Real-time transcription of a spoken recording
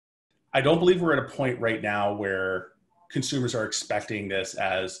I don't believe we're at a point right now where consumers are expecting this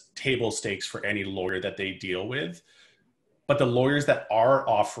as table stakes for any lawyer that they deal with. But the lawyers that are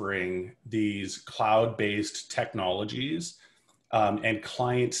offering these cloud-based technologies and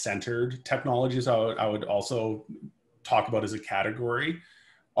client-centered technologies, I would also talk about as a category,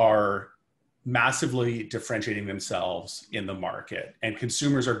 are massively differentiating themselves in the market, and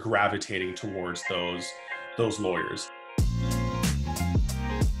consumers are gravitating towards those lawyers.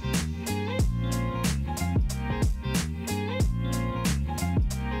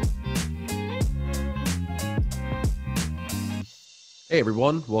 Hey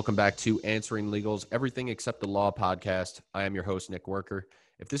everyone, welcome back to Answering Legal's Everything Except the Law podcast. I am your host, Nick Worker.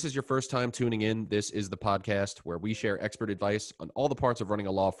 If this is your first time tuning in, this is the podcast where we share expert advice on all the parts of running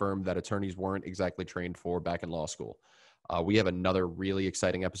a law firm that attorneys weren't exactly trained for back in law school. We have another really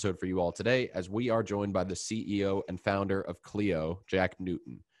exciting episode for you all today, as we are joined by the CEO and founder of Clio, Jack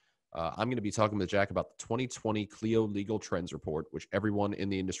Newton. I'm going to be talking with Jack about the 2020 Clio Legal Trends Report, which everyone in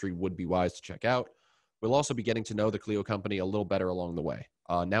the industry would be wise to check out. We'll also be getting to know the Clio company a little better along the way.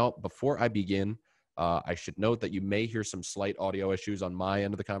 Now, before I begin, I should note that you may hear some slight audio issues on my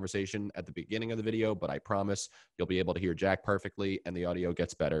end of the conversation at the beginning of the video, but I promise you'll be able to hear Jack perfectly and the audio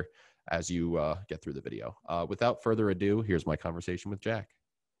gets better as you get through the video. Without further ado, here's my conversation with Jack.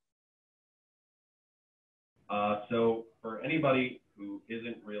 So for anybody who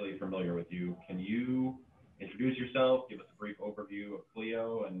isn't really familiar with you, can you introduce yourself, give us a brief overview of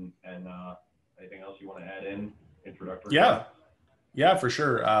Clio and anything else you want to add in introductory? Yeah, for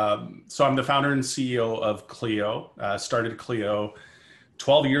sure. So I'm the founder and CEO of Clio. Started Clio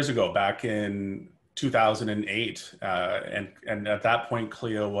 12 years ago, back in 2008. And at that point,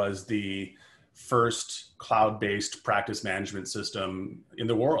 Clio was the first cloud-based practice management system in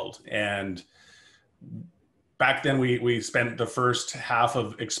the world. And back then we spent the first half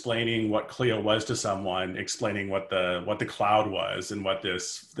of explaining what Clio was to someone, explaining what the cloud was and what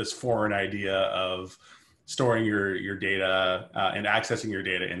this foreign idea of storing your data and accessing your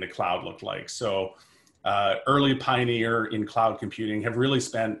data in the cloud looked like. So early pioneer in cloud computing, have really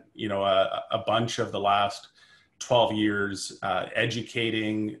spent a bunch of the last 12 years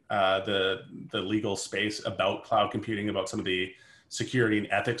educating the legal space about cloud computing, about some of the security and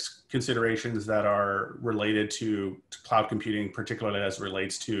ethics considerations that are related to cloud computing, particularly as it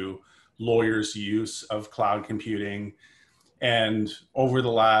relates to lawyers' use of cloud computing. And over the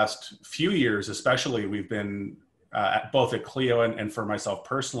last few years, especially, we've been both at Clio and for myself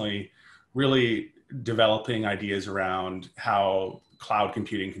personally, really developing ideas around how cloud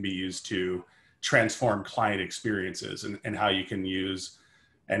computing can be used to transform client experiences and how you can use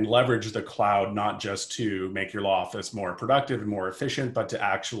and leverage the cloud, not just to make your law office more productive and more efficient, but to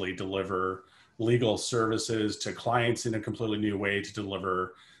actually deliver legal services to clients in a completely new way, to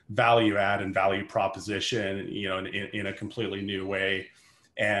deliver value add and value proposition, in a completely new way,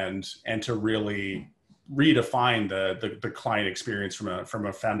 and to really redefine the client experience from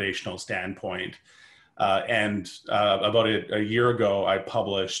a foundational standpoint. About a year ago, I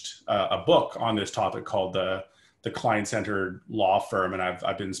published a book on this topic called the client-centered law firm, and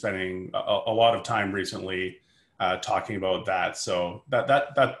I've been spending a lot of time recently talking about that. So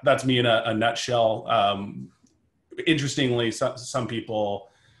that's me in a nutshell. Interestingly, some people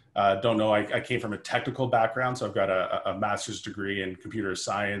don't know I came from a technical background, so I've got a master's degree in computer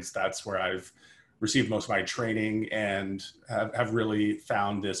science. That's where I've received most of my training, and have really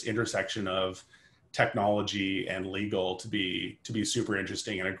found this intersection of technology and legal to be super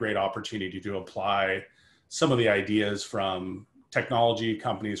interesting, and a great opportunity to apply some of the ideas from technology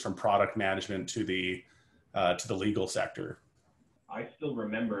companies, from product management to the legal sector. I still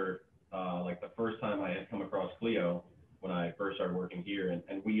remember like the first time I had come across Clio when I first started working here,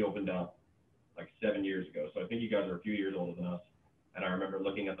 and we opened up like 7 years ago. So I think you guys are a few years older than us. And I remember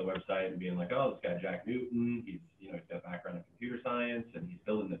looking at the website and being like, oh, this guy Jack Newton, he's got a background in computer science and he's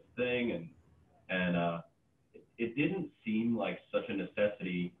building this thing, and it didn't seem like such a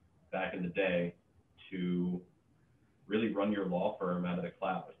necessity back in the day to really run your law firm out of the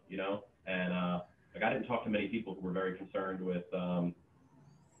cloud, and like I didn't talk to many people who were very concerned with, I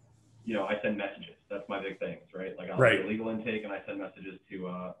send messages. That's my big thing, right? Like I'll do a legal intake and I send messages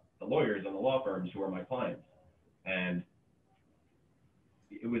to the lawyers and the law firms who are my clients. And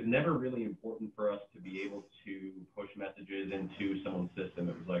it was never really important for us to be able to push messages into someone's system.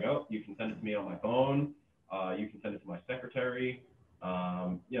 It was like, oh, you can send it to me on my phone. You can send it to my secretary,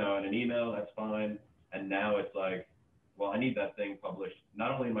 in an email, that's fine. And now it's like, well, I need that thing published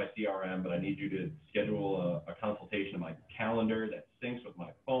not only in my CRM, but I need you to schedule a consultation in my calendar that syncs with my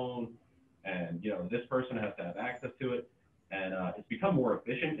phone. And, this person has to have access to it. And it's become more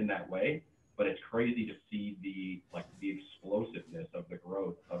efficient in that way, but it's crazy to see the explosiveness of the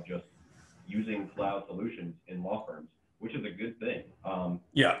growth of just using cloud solutions in law firms, which is a good thing.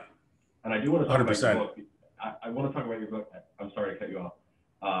 Yeah, And I do want to talk about your 100%. book. I want to talk about your book. I'm sorry to cut you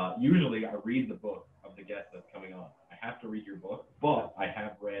off. Usually I read the book of the guest that's coming on. I have to read your book, but I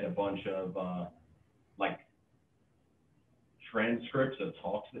have read a bunch of like transcripts of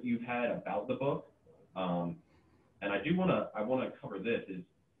talks that you've had about the book. And I want to cover this is,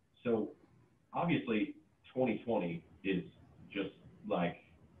 so obviously 2020 is just like,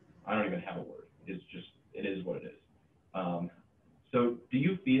 I don't even have a word. It is what it is. So do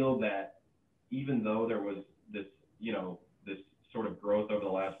you feel that even though there was this, this sort of growth over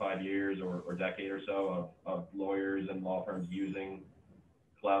the last 5 years or decade or so of lawyers and law firms using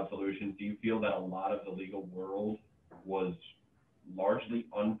cloud solutions, do you feel that a lot of the legal world was largely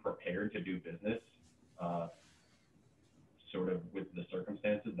unprepared to do business, sort of with the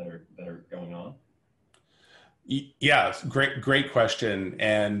circumstances that are going on? Yeah, great question.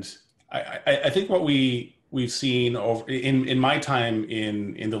 And I think what we've seen over in my time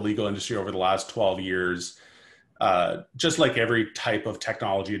in the legal industry over the last 12 years, just like every type of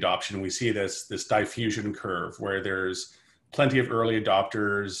technology adoption, we see this diffusion curve where there's plenty of early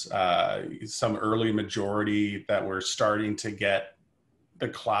adopters, some early majority that were starting to get the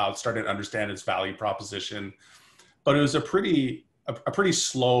cloud, starting to understand its value proposition. But it was a pretty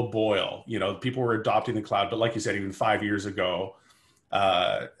slow boil. People were adopting the cloud, but like you said, even 5 years ago,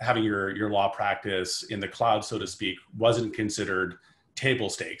 having your law practice in the cloud, so to speak, wasn't considered table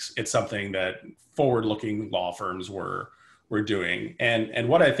stakes. It's something that forward-looking law firms were doing. And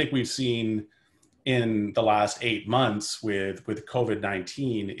what I think we've seen in the last 8 months with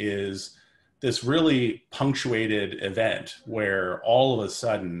COVID-19 is this really punctuated event where all of a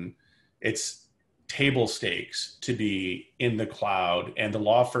sudden it's table stakes to be in the cloud, and the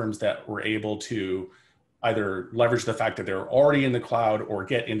law firms that were able to either leverage the fact that they're already in the cloud or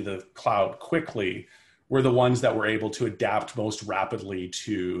get into the cloud quickly were the ones that were able to adapt most rapidly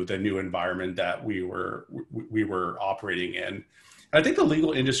to the new environment that we were operating in. I think the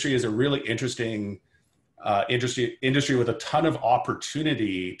legal industry is a really interesting industry with a ton of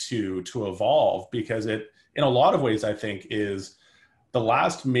opportunity to evolve, because it, in a lot of ways, I think, is the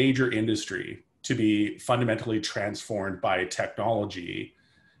last major industry to be fundamentally transformed by technology,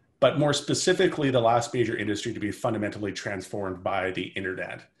 but more specifically, the last major industry to be fundamentally transformed by the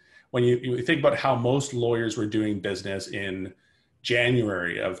internet. When you think about how most lawyers were doing business in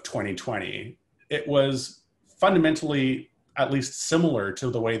January of 2020, it was fundamentally at least similar to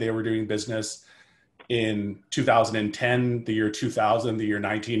the way they were doing business in 2010, the year 2000, the year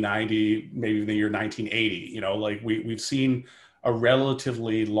 1990, maybe the year 1980. We've seen a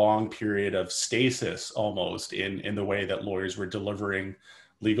relatively long period of stasis almost in the way that lawyers were delivering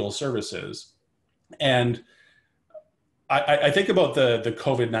legal services. And I think about the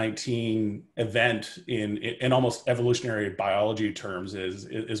COVID-19 event in almost evolutionary biology terms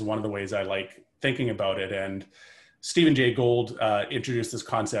is one of the ways I like thinking about it. And Stephen Jay Gould introduced this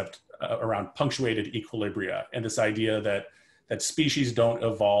concept around punctuated equilibria, and this idea that species don't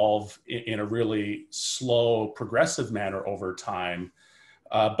evolve in a really slow, progressive manner over time,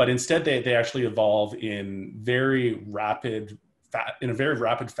 but instead they actually evolve in a very rapid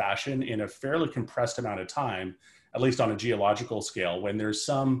fashion in a fairly compressed amount of time, at least on a geological scale, when there's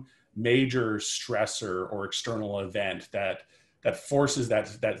some major stressor or external event that forces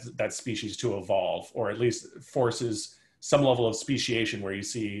that species to evolve, or at least forces some level of speciation where you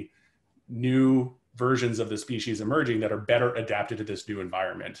see new versions of the species emerging that are better adapted to this new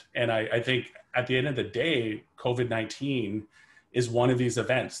environment. And I think at the end of the day, COVID-19 is one of these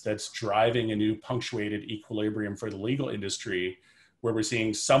events that's driving a new punctuated equilibrium for the legal industry, where we're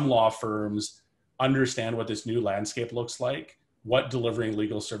seeing some law firms understand what this new landscape looks like, what delivering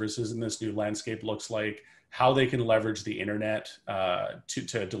legal services in this new landscape looks like, how they can leverage the internet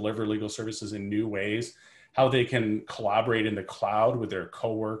to deliver legal services in new ways, how they can collaborate in the cloud with their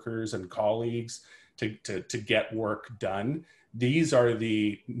coworkers and colleagues to get work done. These are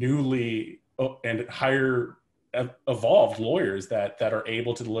the newly and higher evolved lawyers that are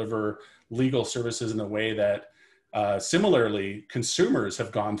able to deliver legal services in a way that similarly consumers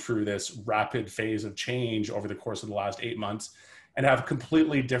have gone through this rapid phase of change over the course of the last 8 months and have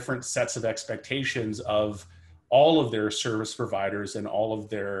completely different sets of expectations of all of their service providers and all of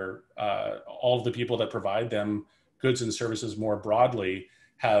the people that provide them goods and services more broadly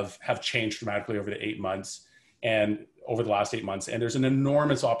have changed dramatically over the 8 months and over the last 8 months. And there's an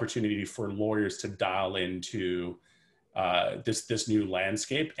enormous opportunity for lawyers to dial into this new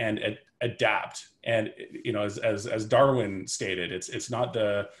landscape and adapt. And as Darwin stated, it's not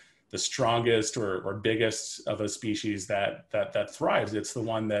the strongest or biggest of a species that thrives. It's the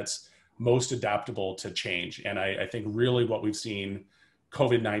one that's most adaptable to change. And I think really what we've seen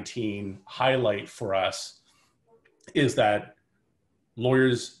COVID-19 highlight for us is that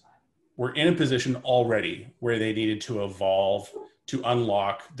lawyers were in a position already where they needed to evolve to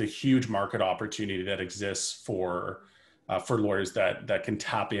unlock the huge market opportunity that exists for lawyers that can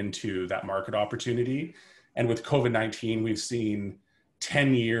tap into that market opportunity. And with COVID-19, we've seen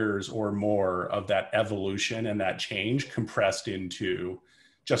 10 years or more of that evolution and that change compressed into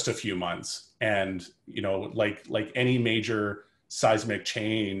just a few months. And, like any major seismic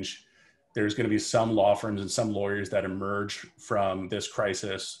change, there's going to be some law firms and some lawyers that emerge from this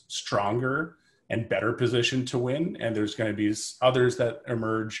crisis stronger and better positioned to win. And there's going to be others that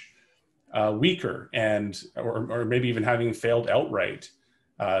emerge weaker or maybe even having failed outright.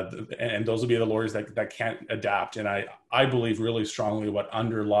 And those will be the lawyers that can't adapt. And I believe really strongly what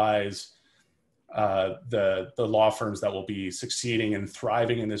underlies the law firms that will be succeeding and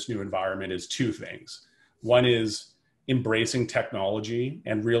thriving in this new environment is two things. One is embracing technology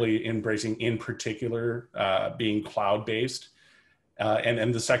and really embracing, in particular, being cloud-based.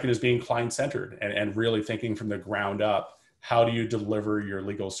 And the second is being client-centered and really thinking from the ground up, how do you deliver your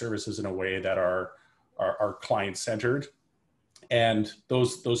legal services in a way that are client-centered? And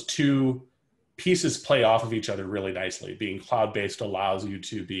those two pieces play off of each other really nicely. Being cloud-based allows you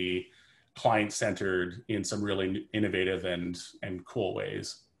to be client-centered in some really innovative and cool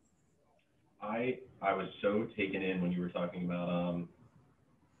ways. I was so taken in when you were talking about,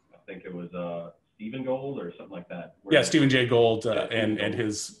 I think it was Stephen Gold or something like that. Yeah, Stephen Jay Gold, and Gold.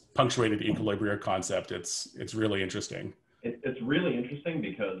 his punctuated equilibria concept. It's really interesting. It's really interesting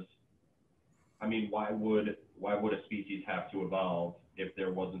because, I mean, why would a species have to evolve if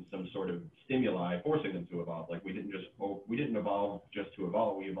there wasn't some sort of stimuli forcing them to evolve? Like we didn't evolve just to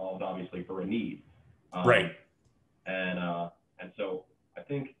evolve. We evolved obviously for a need. Right. And so I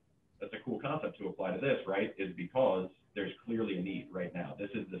think that's a cool concept to apply to this, right? Is because there's clearly a need right now. This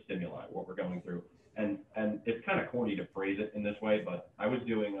is the stimuli, what we're going through. And it's kind of corny to phrase it in this way, but I was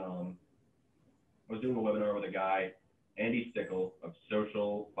doing a webinar with a guy, Andy Stickle of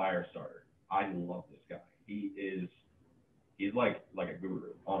Social Firestarter. I love this guy. He's like a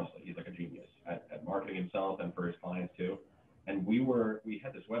guru, honestly. He's like a genius at marketing himself and for his clients too. And we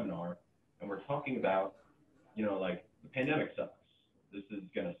had this webinar and we're talking about, like the pandemic sucks. This is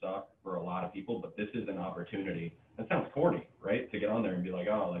going to suck for a lot of people, but this is an opportunity. That sounds corny, right? To get on there and be like,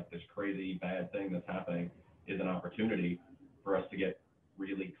 oh, like this crazy bad thing that's happening is an opportunity for us to get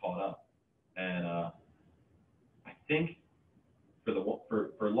really caught up. And I think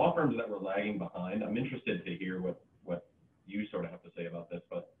for law firms that were lagging behind, I'm interested to hear what you sort of have to say about this,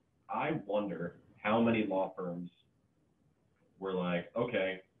 but I wonder how many law firms were like,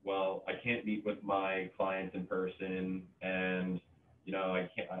 okay, well, I can't meet with my clients in person, and I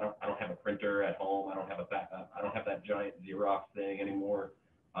don't have a printer at home. I don't have that giant Xerox thing anymore.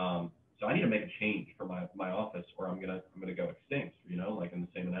 So I need to make a change for my office, or I'm gonna go extinct. Like in the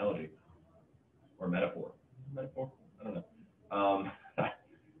same analogy or metaphor. I don't know.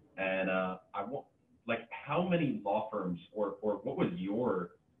 And I want, like, how many law firms or what was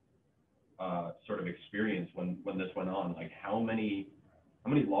your sort of experience when this went on? Like how many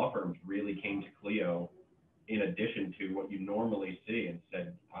law firms really came to Clio in addition to what you normally see and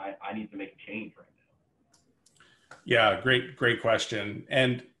said, I need to make a change right now? Yeah, great question.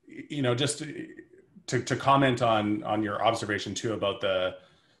 And, just to comment on your observation too about the,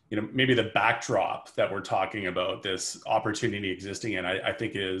 maybe the backdrop that we're talking about, this opportunity existing in, I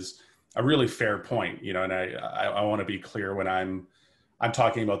think is a really fair point, and I want to be clear when I'm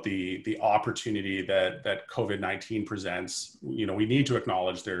talking about the opportunity that COVID-19 presents. We need to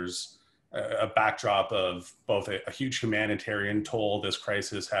acknowledge there's a backdrop of both a huge humanitarian toll this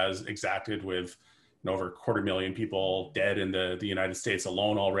crisis has exacted, with over 250,000 people dead in the United States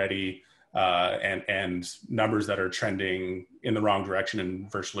alone already, and numbers that are trending in the wrong direction in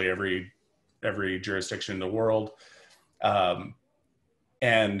virtually every jurisdiction in the world, and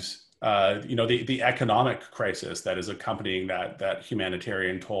the economic crisis that is accompanying that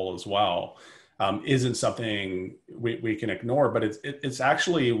humanitarian toll as well. Isn't something we can ignore, but it's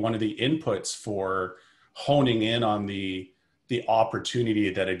actually one of the inputs for honing in on the opportunity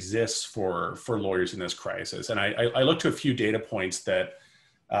that exists for lawyers in this crisis. And I looked to a few data points that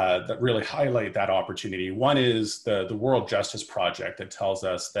really highlight that opportunity. One is the World Justice Project that tells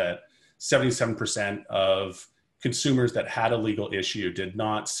us that 77% of consumers that had a legal issue did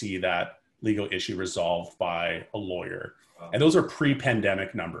not see that legal issue resolved by a lawyer. And those are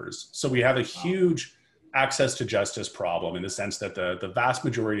pre-pandemic numbers. So we have a huge access to justice problem in the sense that the vast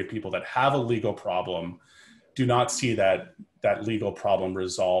majority of people that have a legal problem do not see that legal problem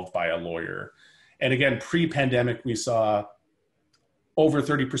resolved by a lawyer. And again, pre-pandemic, we saw over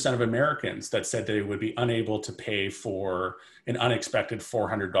 30% of Americans that said they would be unable to pay for an unexpected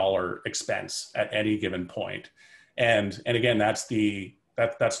 $400 expense at any given point. And again,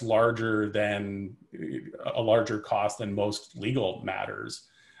 that's larger than a larger cost than most legal matters.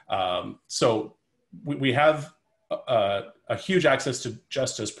 So we have a huge access to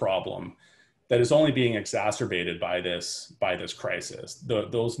justice problem that is only being exacerbated by this crisis.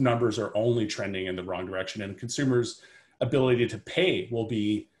 Those numbers are only trending in the wrong direction, and consumers' ability to pay will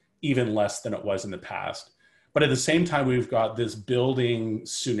be even less than it was in the past. But at the same time, we've got this building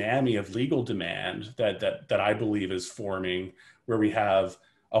tsunami of legal demand that I believe is forming, where we have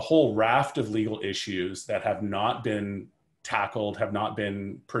a whole raft of legal issues that have not been tackled, have not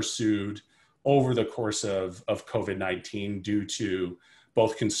been pursued over the course of COVID-19 due to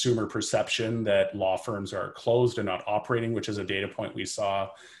both consumer perception that law firms are closed and not operating, which is a data point we saw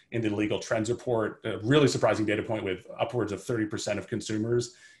in the Legal Trends Report, a really surprising data point with upwards of 30% of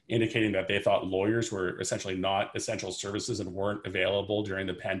consumers indicating that they thought lawyers were essentially not essential services and weren't available during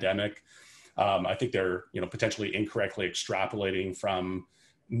the pandemic. I think they're potentially incorrectly extrapolating from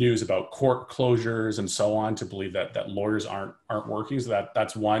news about court closures and so on to believe that lawyers aren't working. So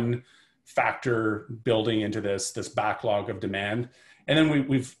that's one factor building into this backlog of demand. And then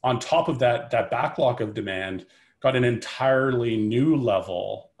we've on top of that backlog of demand, got an entirely new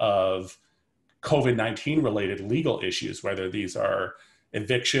level of COVID-19 related legal issues, whether these are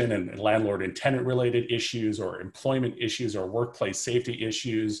eviction and landlord and tenant related issues or employment issues or workplace safety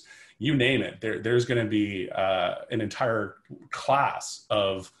issues, you name it. There's going to be an entire class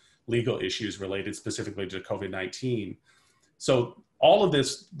of legal issues related specifically to COVID-19. So all of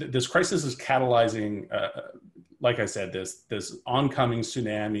this crisis is catalyzing, like I said, this oncoming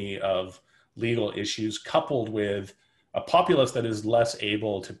tsunami of legal issues, coupled with a populace that is less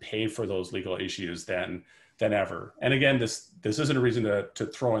able to pay for those legal issues than ever. And again, this isn't a reason to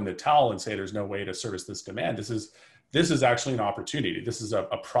throw in the towel and say there's no way to service this demand. This is actually an opportunity. This is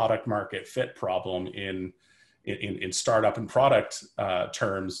a product market fit problem in startup and product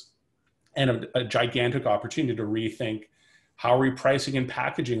terms, and a gigantic opportunity to rethink how are we pricing and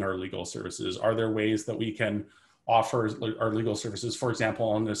packaging our legal services? Are there ways that we can offer our legal services, for example,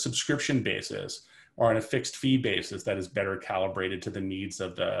 on a subscription basis or on a fixed fee basis that is better calibrated to the needs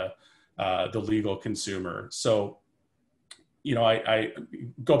of the legal consumer? So, I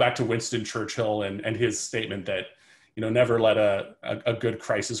go back to Winston Churchill and his statement that, never let a good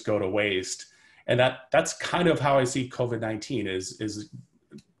crisis go to waste. And that's kind of how I see COVID-19 is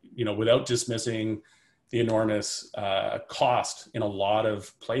without dismissing the enormous cost in a lot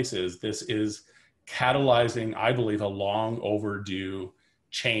of places, this is catalyzing, I believe, a long overdue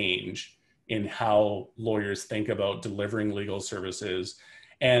change in how lawyers think about delivering legal services,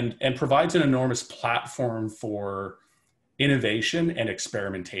 and provides an enormous platform for innovation and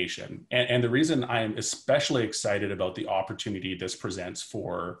experimentation. And the reason I am especially excited about the opportunity this presents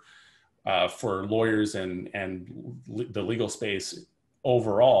for lawyers and the legal space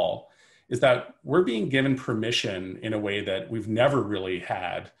overall is that we're being given permission in a way that we've never really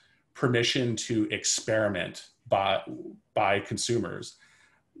had permission to experiment by consumers,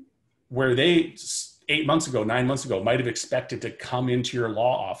 where they 8 months ago, 9 months ago, might have expected to come into your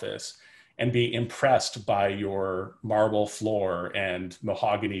law office and be impressed by your marble floor and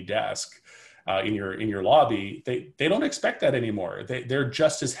mahogany desk in your lobby. They don't expect that anymore. They're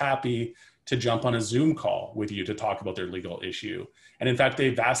just as happy to jump on a Zoom call with you to talk about their legal issue. And in fact, they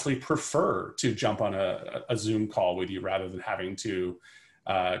vastly prefer to jump on a Zoom call with you rather than having to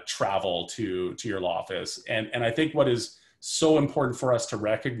travel to your law office. And I think what is so important for us to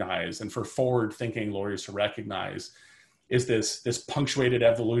recognize, and for forward-thinking lawyers to recognize, is this punctuated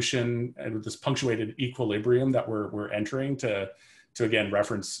evolution and this punctuated equilibrium that we're entering, to again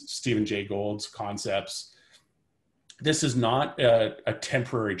reference Stephen Jay Gould's concepts. This is not a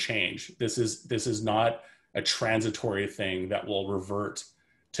temporary change. This is not a transitory thing that will revert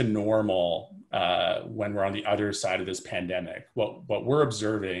to normal when we're on the other side of this pandemic. What we're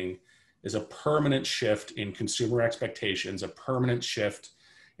observing is a permanent shift in consumer expectations, a permanent shift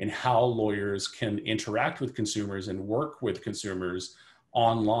in how lawyers can interact with consumers and work with consumers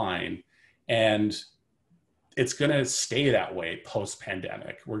online. And it's going to stay that way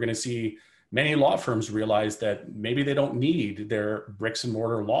post-pandemic. We're going to see many law firms realize that maybe they don't need their bricks and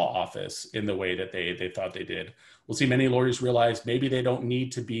mortar law office in the way that they thought they did. We'll see many lawyers realize maybe they don't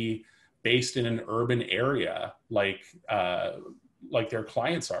need to be based in an urban area, like their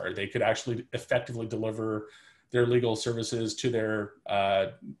clients are. They could actually effectively deliver their legal services to their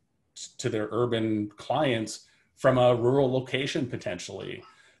urban clients from a rural location potentially.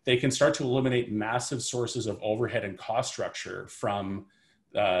 They can start to eliminate massive sources of overhead and cost structure from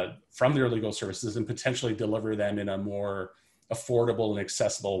their legal services and potentially deliver them in a more affordable and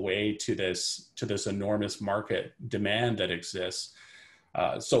accessible way to this enormous market demand that exists.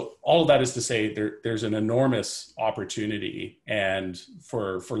 So all of that is to say there's an enormous opportunity, and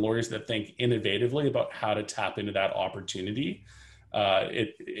for lawyers that think innovatively about how to tap into that opportunity,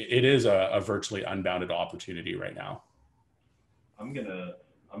 it is a virtually unbounded opportunity right now. I'm gonna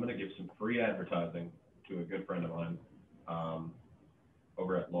give some free advertising to a good friend of mine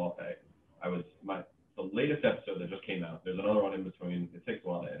over at LawPay. The latest episode that just came out. There's another one in between. It takes a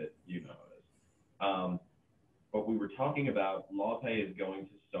while to edit. You know how it is. But we were talking about LawPay is going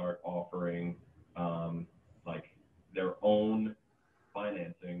to start offering like their own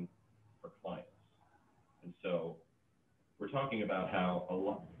financing for clients, and so we're talking about how a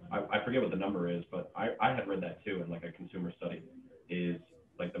lot. I forget what the number is, but I had read that too in like a consumer study. Is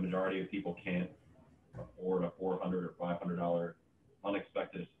like the majority of people can't afford a $400 or $500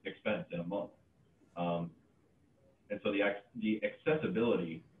 unexpected expense in a month. And so the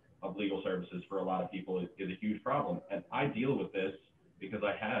accessibility of legal services for a lot of people is a huge problem. And I deal with this because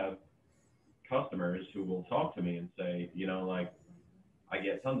I have customers who will talk to me and say, you know, like, I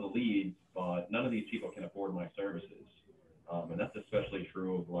get tons of leads, but none of these people can afford my services. And that's especially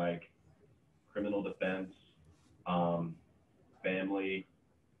true of like criminal defense, family,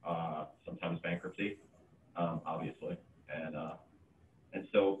 sometimes bankruptcy, obviously. And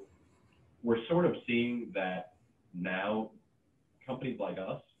so we're sort of seeing that now companies like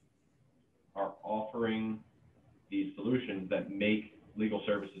us are offering these solutions that make legal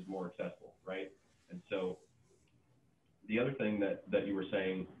services more accessible, right? And so the other thing that you were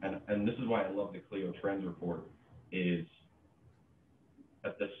saying, and this is why I love the Clio Trends Report, is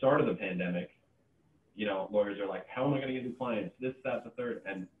at the start of the pandemic, you know, lawyers are like, how am I going to get new clients? This, that, the third.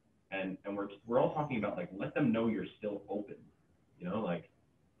 And we're all talking about like, let them know you're still open, you know, like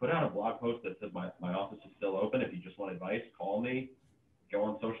put out a blog post that says my office is still open. If you just want advice, call me, go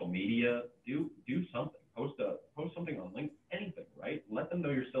on social media, do something, post something on LinkedIn, anything, right? Let them know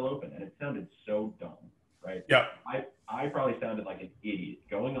you're still open. And it sounded so dumb, right? Yeah. I probably sounded like an idiot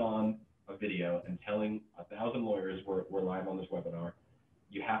going on a video and telling 1,000 lawyers we're live on this webinar.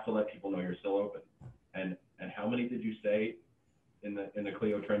 You have to let people know you're still open. And how many did you say in the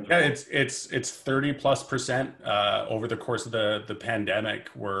Clio Trends report? Yeah, it's 30+% over the course of the pandemic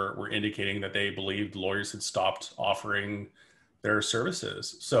were indicating that they believed lawyers had stopped offering their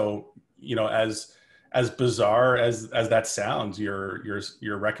services. So, you know, as bizarre as that sounds,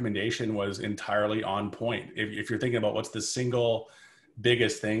 your recommendation was entirely on point. If you're thinking about what's the single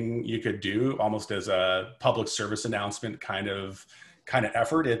biggest thing you could do, almost as a public service announcement kind of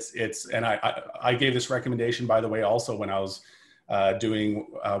effort, it's and I gave this recommendation, by the way, also when I was doing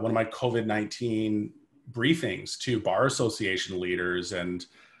one of my COVID-19 briefings to bar association leaders and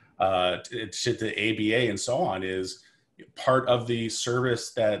to the ABA and so on, is part of the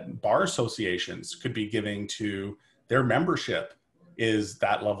service that bar associations could be giving to their membership is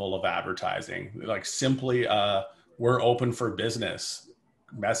that level of advertising, like simply we're open for business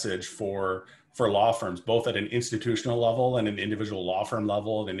message for law firms, both at an institutional level and an individual law firm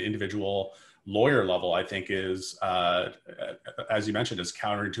level and an individual lawyer level. I think is, as you mentioned, as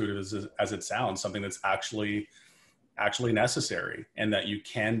counterintuitive as it sounds, something that's actually necessary, and that you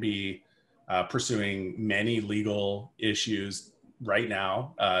can be pursuing many legal issues right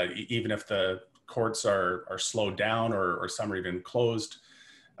now, even if the courts are slowed down or some are even closed.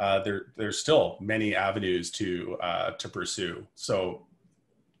 There's still many avenues to pursue. So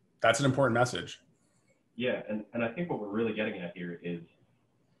that's an important message. Yeah, and I think what we're really getting at here is,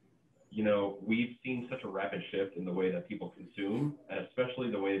 you know, we've seen such a rapid shift in the way that people consume, and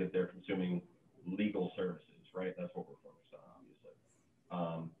especially the way that they're consuming legal services, right? That's what we're focused on, obviously.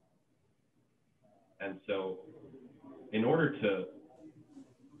 And so in order to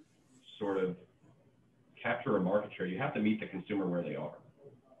sort of capture a market share, you have to meet the consumer where they are.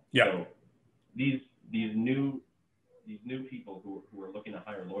 Yeah. So these new people who are looking to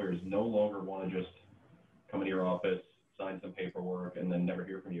hire lawyers no longer want to just come into your office, sign some paperwork, and then never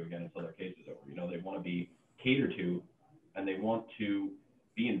hear from you again until their case is over. You know, they want to be catered to, and they want to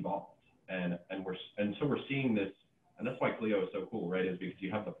be involved. And so we're seeing this, and that's why Clio is so cool, right? Is because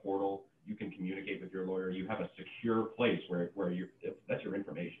you have the portal, you can communicate with your lawyer, you have a secure place where that's your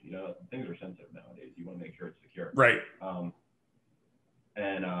information. You know, things are sensitive nowadays. You want to make sure it's secure. Right.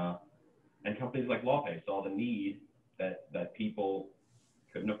 companies like LawPay saw the need that people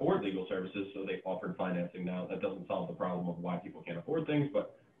couldn't afford legal services, so they offered financing. Now that doesn't solve the problem of why people can't afford things,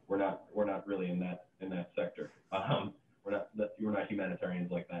 but we're not really in that sector. We're not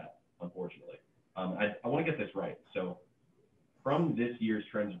humanitarians like that, unfortunately. I want to get this right. So from this year's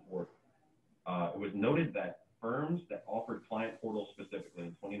trends report, it was noted that firms that offered client portals specifically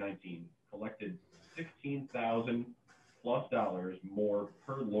in 2019 collected $16,000+ more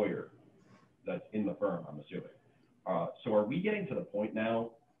per lawyer that's in the firm, I'm assuming. So are we getting to the point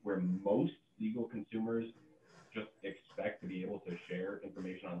now where most legal consumers just expect to be able to share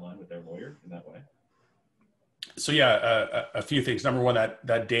information online with their lawyer in that way? So yeah, a few things. Number one,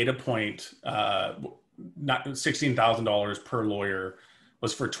 that data point, not $16,000 per lawyer,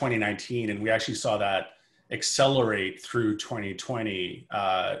 was for 2019, and we actually saw that accelerate through 2020,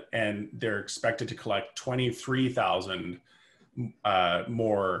 and they're expected to collect 23,000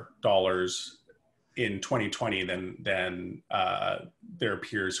 more dollars in 2020 than their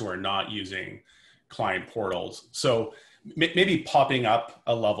peers who are not using client portals. So maybe popping up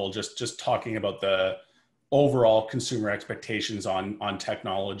a level, just talking about the overall consumer expectations on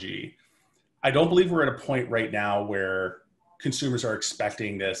technology. I don't believe we're at a point right now where consumers are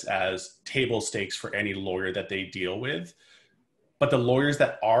expecting this as table stakes for any lawyer that they deal with. But the lawyers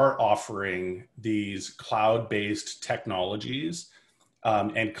that are offering these cloud-based technologies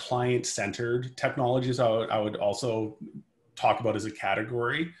and client-centered technologies, I would also talk about as a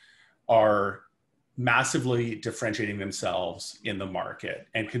category, are massively differentiating themselves in the market,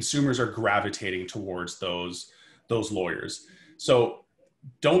 and consumers are gravitating towards those lawyers. So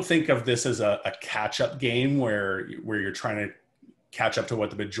don't think of this as a catch-up game where you're trying to catch up to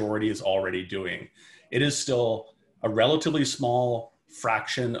what the majority is already doing. It is still a relatively small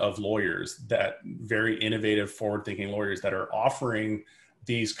fraction of lawyers, that very innovative, forward-thinking lawyers, that are offering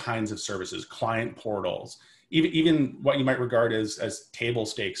these kinds of services, client portals, even what you might regard as table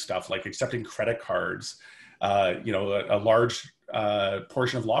stakes stuff like accepting credit cards. A large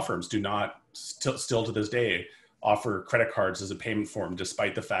portion of law firms do not still to this day offer credit cards as a payment form,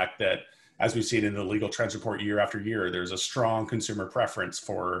 despite the fact that, as we've seen in the Legal Trends Report year after year, there's a strong consumer preference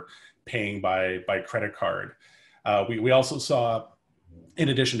for paying by credit card. We also saw, in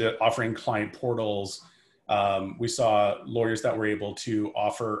addition to offering client portals, we saw lawyers that were able to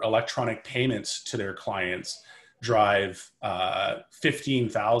offer electronic payments to their clients drive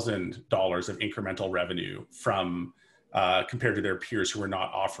 $15,000 of incremental revenue from compared to their peers who were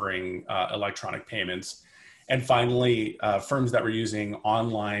not offering electronic payments. And finally, firms that were using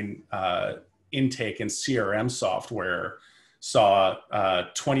online intake and CRM software saw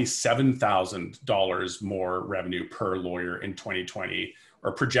 $27,000 more revenue per lawyer in 2020,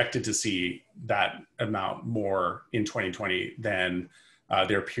 or projected to see that amount more in 2020 than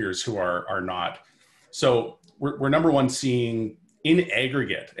their peers who are not. So we're number one seeing in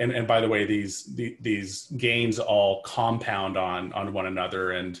aggregate, and by the way, these gains all compound on one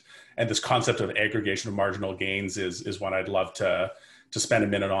another, and this concept of aggregation of marginal gains is one I'd love to spend a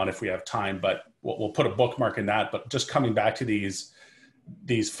minute on if we have time, but we'll put a bookmark in that. But just coming back to these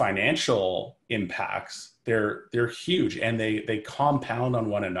financial impacts, they're huge, and they compound on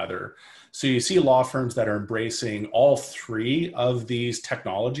one another. So you see law firms that are embracing all three of these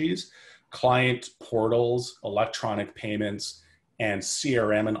technologies: client portals, electronic payments, and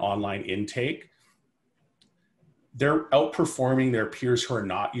CRM and online intake. They're outperforming their peers who are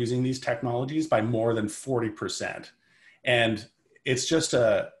not using these technologies by more than 40%. And it's just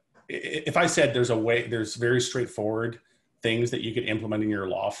if I said there's very straightforward things that you could implement in your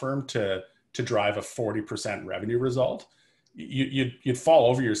law firm to drive a 40% revenue result, you'd fall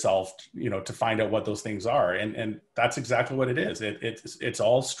over yourself, to find out what those things are. And that's exactly what it is. It's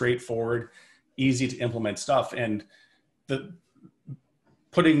all straightforward, easy to implement stuff. And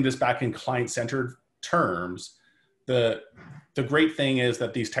putting this back in client-centered terms, the great thing is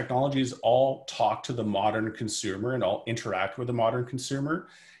that these technologies all talk to the modern consumer and all interact with the modern consumer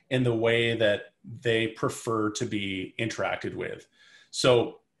in the way that they prefer to be interacted with.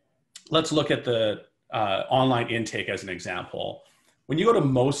 So let's look at the online intake as an example. When you go to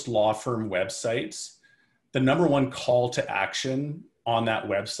most law firm websites, the number one call to action on that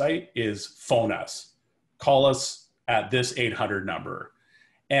website is phone us. Call us at this 800 number.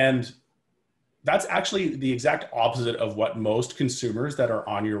 And that's actually the exact opposite of what most consumers that are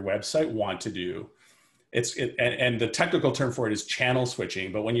on your website want to do. And the technical term for it is channel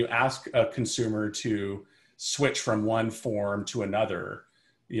switching. But when you ask a consumer to switch from one form to another,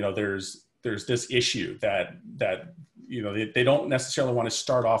 there's this issue that they don't necessarily want to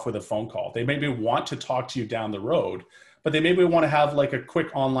start off with a phone call. They maybe want to talk to you down the road, but they maybe want to have like a quick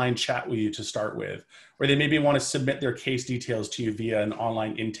online chat with you to start with, or they maybe want to submit their case details to you via an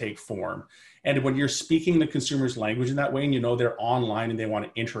online intake form. And when you're speaking the consumer's language in that way, and you know they're online and they want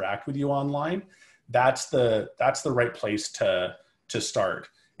to interact with you online, that's the right place to start.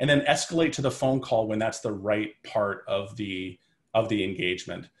 And then escalate to the phone call when that's the right part of the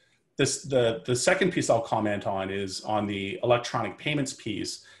engagement. The second piece I'll comment on is on the electronic payments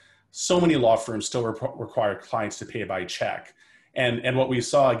piece. So many law firms still require clients to pay by check. And what we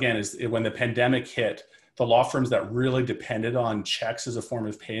saw again is when the pandemic hit, the law firms that really depended on checks as a form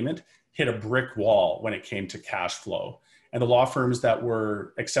of payment hit a brick wall when it came to cash flow. And the law firms that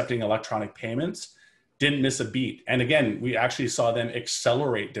were accepting electronic payments didn't miss a beat. And again, we actually saw them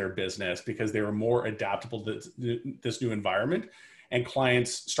accelerate their business because they were more adaptable to this new environment. And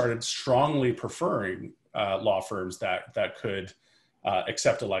clients started strongly preferring law firms that could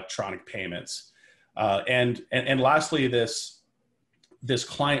accept electronic payments. And lastly, this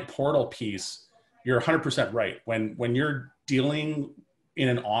client portal piece, you're 100% right. When you're dealing in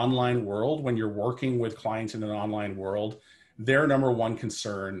an online world, when you're working with clients in an online world, their number one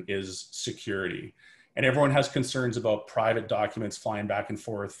concern is security. And everyone has concerns about private documents flying back and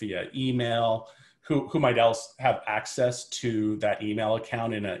forth via email. Who might else have access to that email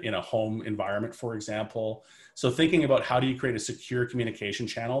account in a home environment, for example. So thinking about how do you create a secure communication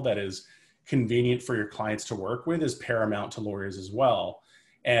channel that is convenient for your clients to work with is paramount to lawyers as well.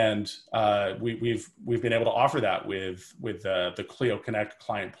 And we've been able to offer that with the Clio Connect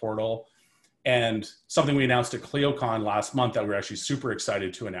client portal. And something we announced at ClioCon last month that we're actually super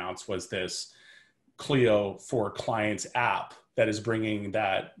excited to announce was this Clio for Clients app that is bringing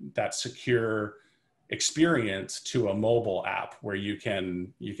that secure experience to a mobile app where you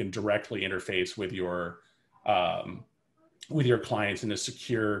can directly interface with your clients in a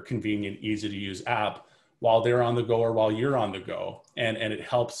secure, convenient, easy to use app while they're on the go or while you're on the go. And it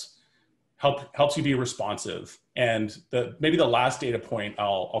helps you be responsive. And maybe the last data point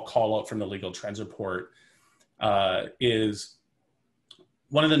I'll call out from the Legal Trends Report is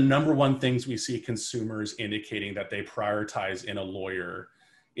one of the number one things we see consumers indicating that they prioritize in a lawyer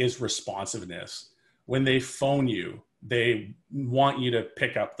is responsiveness. When they phone you, they want you to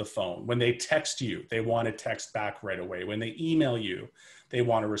pick up the phone. When they text you, they want to text back right away. When they email you, they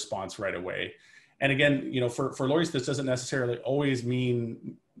want a response right away. And again, for lawyers, this doesn't necessarily always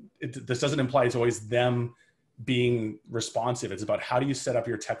mean, this doesn't imply it's always them being responsive. It's about how do you set up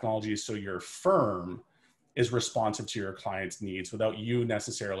your technology so your firm is responsive to your client's needs without you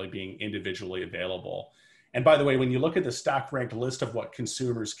necessarily being individually available. And by the way, when you look at the stack ranked list of what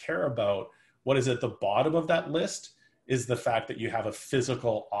consumers care about, what is at the bottom of that list is the fact that you have a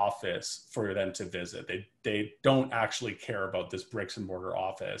physical office for them to visit. They don't actually care about this bricks and mortar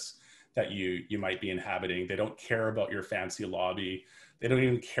office that you might be inhabiting. They don't care about your fancy lobby. They don't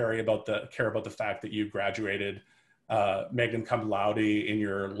even care about the fact that you graduated magna cum laude in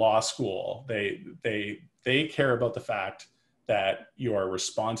your law school. They care about the fact that you are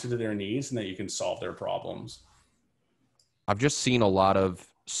responsive to their needs and that you can solve their problems. I've just seen a lot of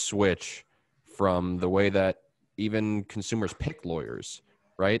switch from the way that even consumers pick lawyers,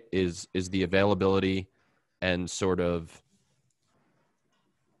 right? Is the availability and sort of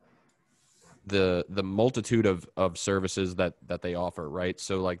the multitude of services that they offer, right?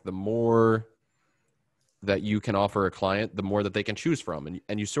 So like the more that you can offer a client, the more that they can choose from,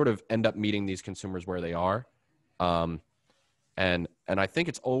 and you sort of end up meeting these consumers where they are. And I think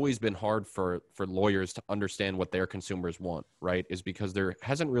it's always been hard for lawyers to understand what their consumers want, right? Is because there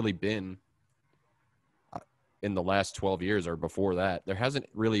hasn't really been, in the last 12 years or before that, there hasn't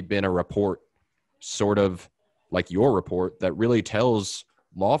really been a report sort of like your report that really tells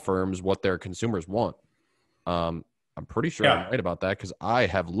law firms what their consumers want. I'm pretty sure I'm right about that because I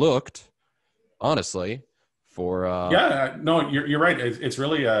have looked, honestly, for... No, you're right. It's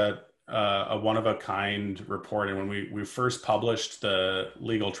really a one-of-a-kind report. And when we first published the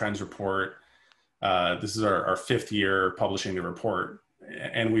Legal Trends Report, this is our fifth year publishing the report.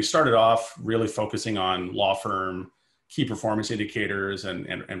 And we started off really focusing on law firm key performance indicators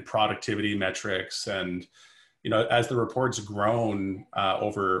and productivity metrics. And, as the report's grown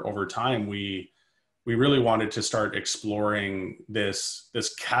over time, we really wanted to start exploring this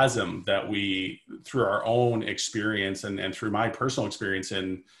chasm that we, through our own experience and through my personal experience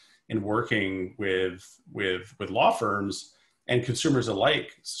in working with law firms and consumers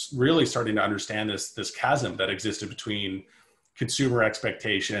alike, really starting to understand this chasm that existed between consumer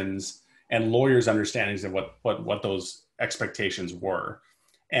expectations and lawyers' understandings of what those expectations were.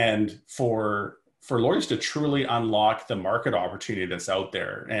 And for lawyers to truly unlock the market opportunity that's out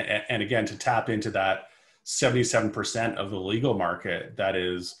there, and again, to tap into that 77% of the legal market that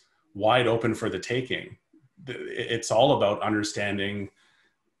is wide open for the taking. It's all about understanding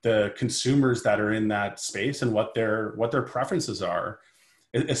the consumers that are in that space and what their preferences are,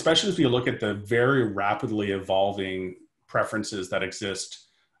 especially if you look at the very rapidly evolving preferences that exist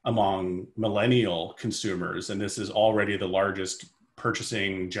among millennial consumers. And this is already the largest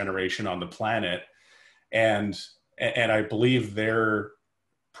purchasing generation on the planet. And I believe their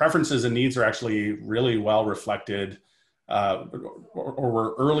preferences and needs are actually really well reflected, or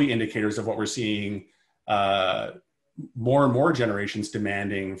were early indicators of what we're seeing, more and more generations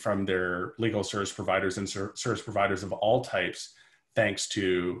demanding from their legal service providers and service providers of all types, thanks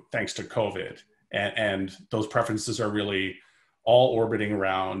to COVID. And those preferences are really all orbiting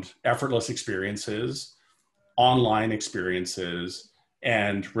around effortless experiences, online experiences,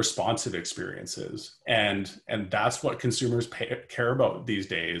 and responsive experiences. And that's what consumers care about these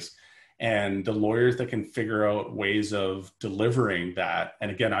days. And the lawyers that can figure out ways of delivering that.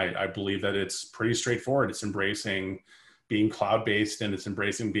 And again, I believe that it's pretty straightforward. It's embracing being cloud-based, and it's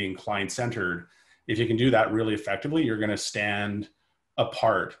embracing being client-centered. If you can do that really effectively, you're going to stand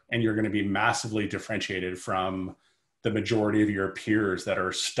apart, and you're going to be massively differentiated from the majority of your peers that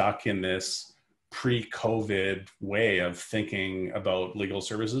are stuck in this pre-COVID way of thinking about legal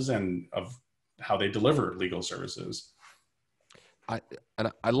services and of how they deliver legal services.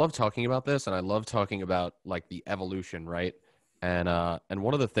 I love talking about this, and I love talking about like the evolution, right? And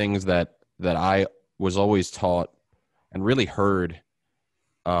one of the things that I was always taught and really heard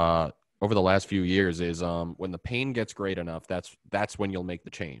over the last few years is when the pain gets great enough, that's when you'll make the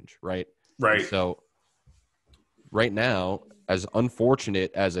change, right? Right. And so right now, as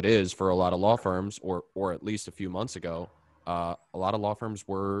unfortunate as it is for a lot of law firms, or at least a few months ago, a lot of law firms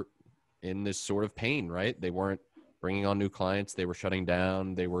were in this sort of pain, right? They weren't bringing on new clients. They were shutting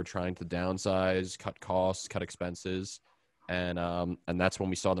down. They were trying to downsize, cut costs, cut expenses. And that's when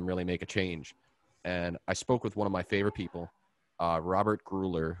we saw them really make a change. And I spoke with one of my favorite people, Robert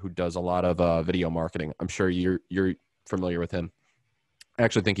Gruler, who does a lot of video marketing. I'm sure you're familiar with him. I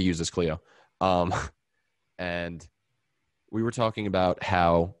actually think he uses Clio. And we were talking about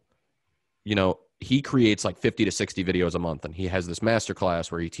how, he creates like 50 to 60 videos a month, and he has this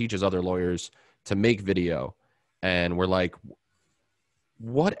masterclass where he teaches other lawyers to make video. And we're like,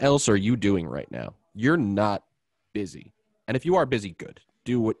 what else are you doing right now? You're not busy. And if you are busy, good.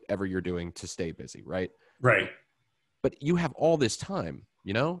 Do whatever you're doing to stay busy, right? Right. But you have all this time,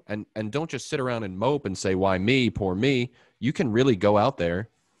 and don't just sit around and mope and say, why me, poor me. You can really go out there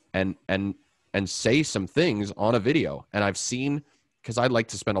and say some things on a video. And I've seen, because I like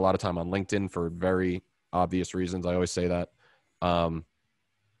to spend a lot of time on LinkedIn for very obvious reasons. I always say that.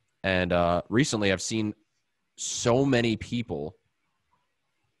 And recently I've seen so many people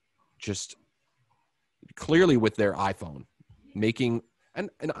just clearly with their iPhone making, and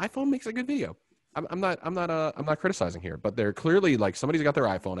an iPhone makes a good video. I'm not criticizing here, but they're clearly like somebody's got their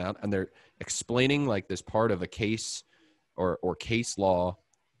iPhone out and they're explaining like this part of a case or case law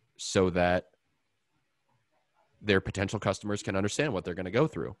so that their potential customers can understand what they're going to go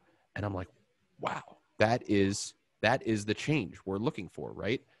through. And I'm like, wow, that is the change we're looking for,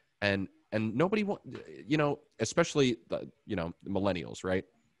 right? And nobody especially the millennials, right?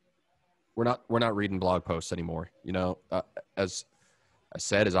 We're not reading blog posts anymore. As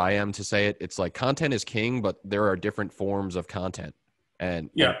sad as I am to say it, it's like content is king, but there are different forms of content, and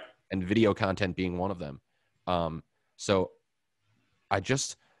video content being one of them. So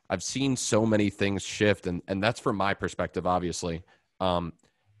I've seen so many things shift, and that's from my perspective, obviously. And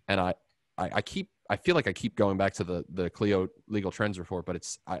I feel like I keep going back to the Clio Legal Trends Report,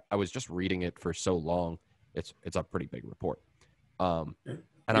 but I was just reading it for so long. It's a pretty big report.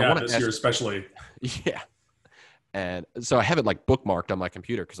 And I want to this year especially. Yeah. And so I have it like bookmarked on my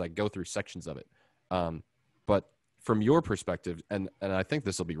computer because I go through sections of it. But from your perspective, and I think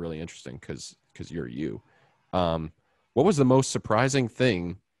this will be really interesting because you're you. What was the most surprising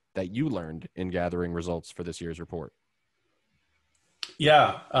thing that you learned in gathering results for this year's report?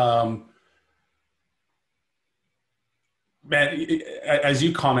 Yeah. Man, as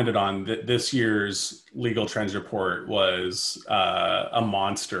you commented on, this year's Legal Trends Report was a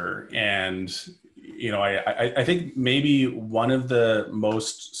monster. And, I think maybe one of the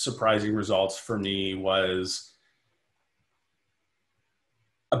most surprising results for me was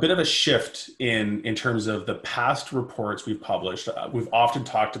a bit of a shift in terms of the past reports we've published. We've often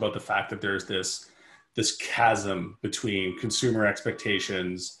talked about the fact that there's this chasm between consumer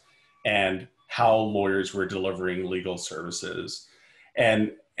expectations and how lawyers were delivering legal services.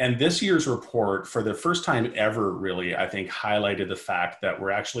 And this year's report, for the first time ever, really, I think, highlighted the fact that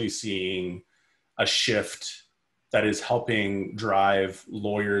we're actually seeing a shift that is helping drive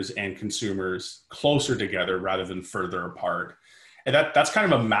lawyers and consumers closer together rather than further apart. And that's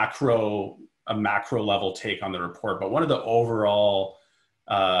kind of a macro level take on the report. But one of the overall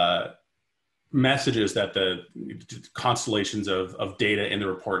messages that the constellations of data in the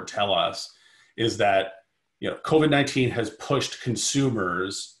report tell us is that COVID-19 has pushed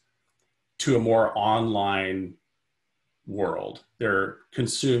consumers to a more online world. They're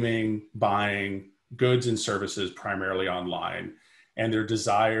consuming, buying goods and services primarily online, and their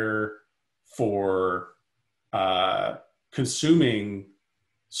desire for consuming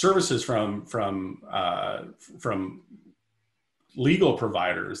services from legal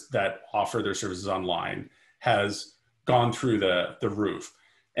providers that offer their services online has gone through the roof.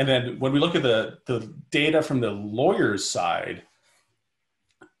 And then when we look at the data from the lawyer's side,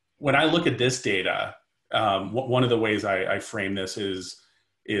 when I look at this data, one of the ways I frame this is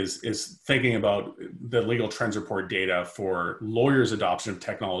thinking about the Legal Trends Report data for lawyers' adoption of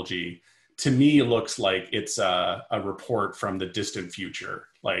technology. To me, it looks like it's a report from the distant future.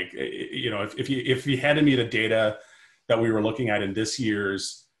 Like, if you handed me the data that we were looking at in this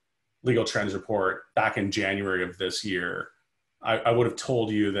year's Legal Trends Report back in January of this year, I would have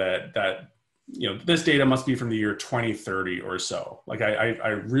told you that this data must be from the year 2030 or so. Like, I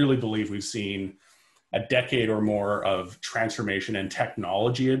really believe we've seen a decade or more of transformation and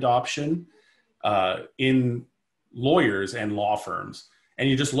technology adoption in lawyers and law firms. And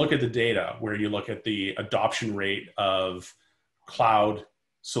you just look at the data where you look at the adoption rate of cloud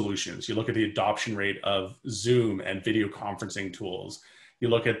solutions. You look at the adoption rate of Zoom and video conferencing tools. You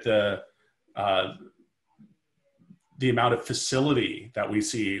look at the amount of facility that we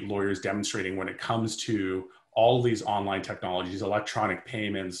see lawyers demonstrating when it comes to all of these online technologies, electronic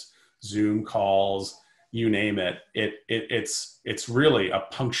payments, Zoom calls, you name it. It's really a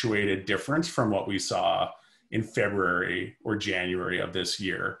punctuated difference from what we saw in February or January of this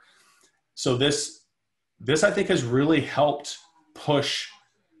year. So this I think has really helped push,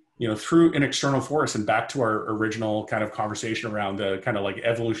 through an external force, and back to our original kind of conversation around the kind of like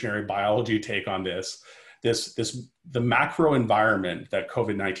evolutionary biology take on this, the macro environment that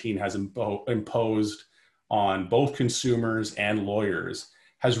COVID-19 has imposed on both consumers and lawyers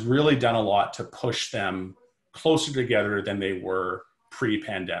has really done a lot to push them closer together than they were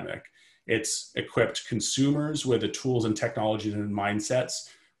pre-pandemic. It's equipped consumers with the tools and technologies and mindsets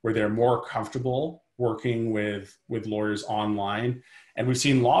where they're more comfortable working with lawyers online. And we've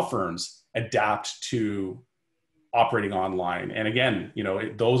seen law firms adapt to operating online. And again,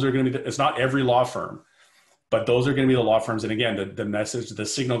 those are going to be, it's not every law firm, but those are going to be the law firms. And again, the message, the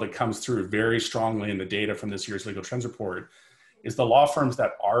signal that comes through very strongly in the data from this year's Legal Trends Report is the law firms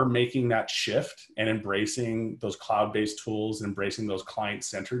that are making that shift and embracing those cloud-based tools and embracing those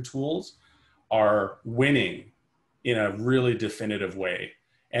client-centered tools are winning in a really definitive way.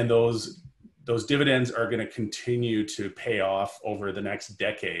 And those dividends are going to continue to pay off over the next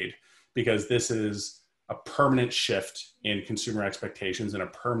decade, because this is a permanent shift in consumer expectations and a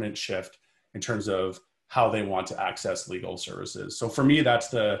permanent shift in terms of how they want to access legal services. So for me, that's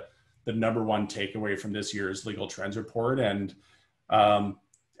the number one takeaway from this year's Legal Trends Report. And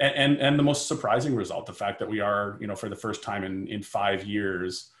the most surprising result, the fact that we are, for the first time in 5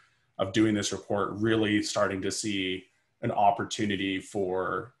 years of doing this report, really starting to see an opportunity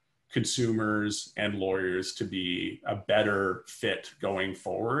for consumers and lawyers to be a better fit going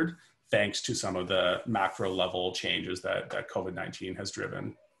forward, thanks to some of the macro level changes that COVID-19 has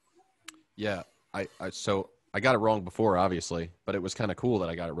driven. Yeah. So I got it wrong before, obviously, but it was kind of cool that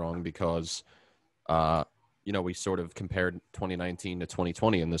I got it wrong because, we sort of compared 2019 to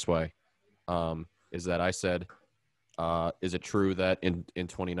 2020 in this way. Is that I said, is it true that in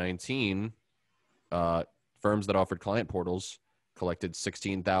 2019, firms that offered client portals collected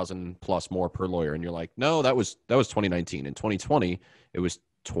 16,000 plus more per lawyer? And you're like, no, that was 2019. In 2020, it was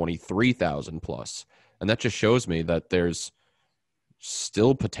 23,000 plus. And that just shows me that there's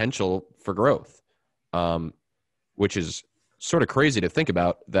still potential for growth, which is sort of crazy to think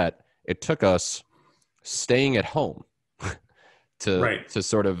about, that it took us staying at home to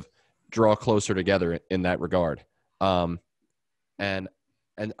sort of draw closer together in that regard. And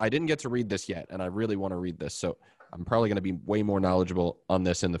I didn't get to read this yet, and I really want to read this. So I'm probably going to be way more knowledgeable on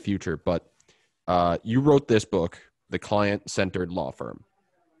this in the future. But you wrote this book, The Client-Centered Law Firm.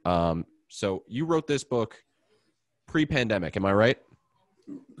 So you wrote this book pre-pandemic, am I right?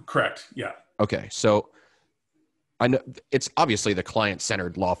 Correct. Yeah. Okay. So I know it's obviously the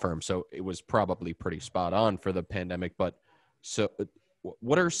client-centered law firm, so it was probably pretty spot on for the pandemic. But so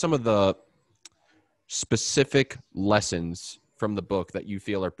what are some of the specific lessons from the book that you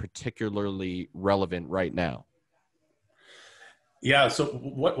feel are particularly relevant right now? Yeah. So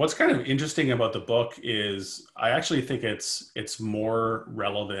what's kind of interesting about the book is I actually think it's more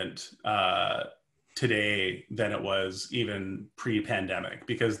relevant today than it was even pre-pandemic,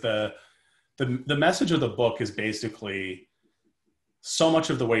 because the message of the book is basically so much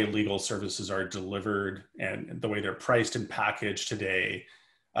of the way legal services are delivered and the way they're priced and packaged today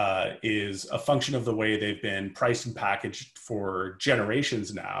is a function of the way they've been priced and packaged for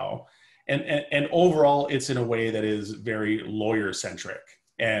generations now. And overall, it's in a way that is very lawyer centric.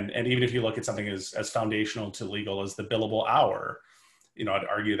 And even if you look at something as foundational to legal as the billable hour, I'd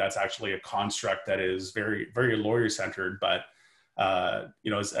argue that's actually a construct that is very, very lawyer centered. But,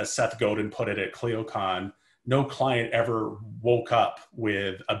 as Seth Godin put it at ClioCon, no client ever woke up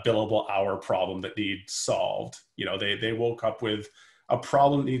with a billable hour problem that needs solved. They woke up with a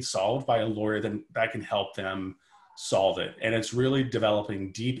problem that needs solved by a lawyer that can help them solve it. And it's really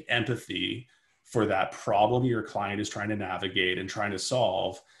developing deep empathy for that problem your client is trying to navigate and trying to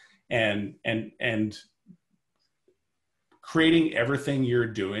solve, and creating everything you're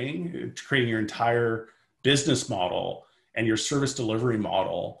doing, creating your entire business model and your service delivery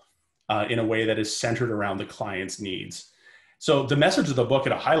model in a way that is centered around the client's needs. So the message of the book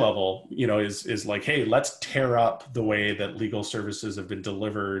at a high level, is like, hey, let's tear up the way that legal services have been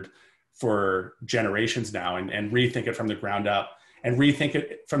delivered for generations now, and rethink it from the ground up, and rethink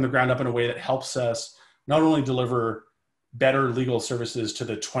it from the ground up in a way that helps us not only deliver better legal services to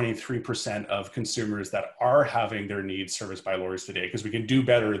the 23% of consumers that are having their needs serviced by lawyers today, because we can do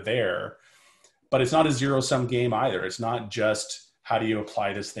better there, but it's not a zero-sum game either. It's not just how do you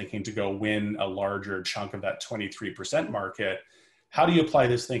apply this thinking to go win a larger chunk of that 23% market? How do you apply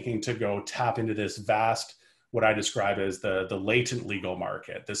this thinking to go tap into this vast, what I describe as the latent legal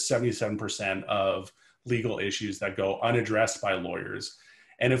market, the 77% of legal issues that go unaddressed by lawyers?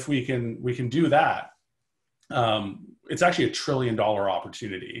 And if we can do that, it's actually $1 trillion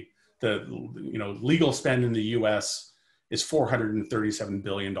opportunity. The legal spend in the U.S. is $437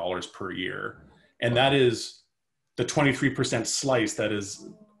 billion per year, and that is the 23% slice that is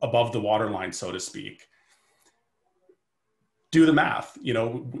above the waterline, so to speak. Do the math.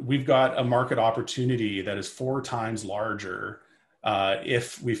 We've got a market opportunity that is 4 times larger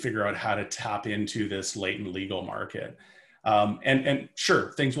if we figure out how to tap into this latent legal market. And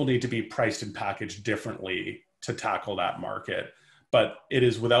sure, things will need to be priced and packaged differently to tackle that market, but it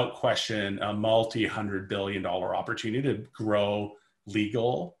is without question a multi-$100 billion opportunity to grow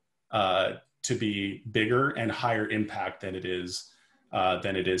legal to be bigger and higher impact than it is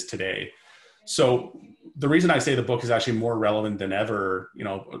today. So the reason I say the book is actually more relevant than ever,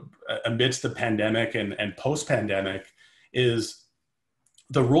 amidst the pandemic and post-pandemic, is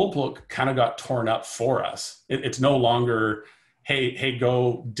the rule book kind of got torn up for us. It's no longer, hey,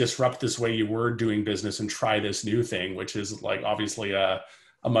 go disrupt this way you were doing business and try this new thing, which is like obviously a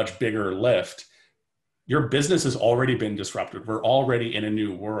much bigger lift. Your business has already been disrupted. We're already in a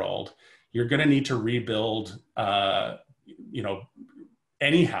new world. You're going to need to rebuild,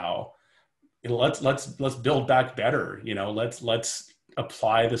 anyhow. Let's build back better. Let's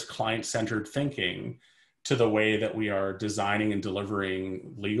apply this client-centered thinking to the way that we are designing and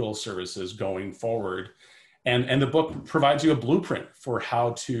delivering legal services going forward. And the book provides you a blueprint for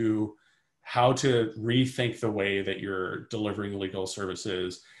how to rethink the way that you're delivering legal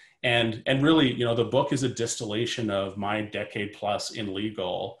services. And really, the book is a distillation of my decade plus in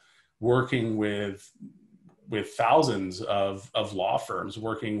legal, working with thousands of law firms,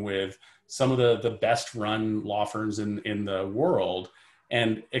 working with some of the best run law firms in the world,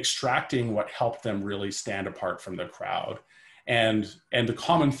 and extracting what helped them really stand apart from the crowd. And the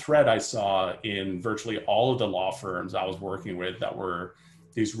common thread I saw in virtually all of the law firms I was working with that were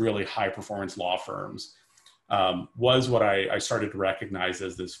these really high performance law firms was what I started to recognize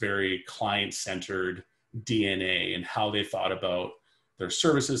as this very client-centered DNA and how they thought about their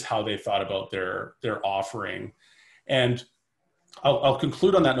services, how they thought about their offering. And I'll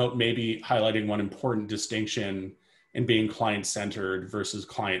conclude on that note, maybe highlighting one important distinction in being client-centered versus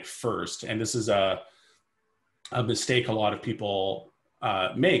client-first. And this is a mistake a lot of people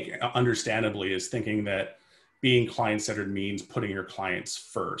make, understandably, is thinking that being client-centered means putting your clients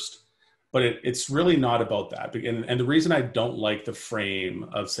first. But it's really not about that. And the reason I don't like the frame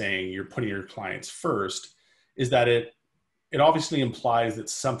of saying you're putting your clients first is that it obviously implies that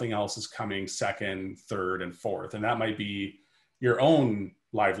something else is coming second, third, and fourth. And that might be your own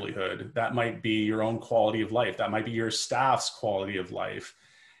livelihood. That might be your own quality of life. That might be your staff's quality of life.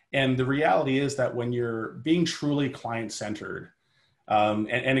 And the reality is that when you're being truly client-centered,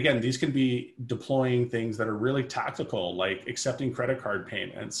 And again, these can be deploying things that are really tactical, like accepting credit card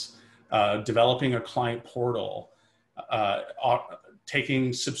payments, developing a client portal, uh,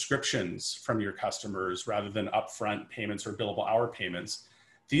 taking subscriptions from your customers rather than upfront payments or billable hour payments.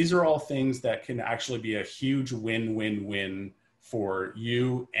 These are all things that can actually be a huge win-win-win for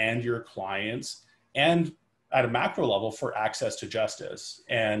you and your clients, and at a macro level for access to justice.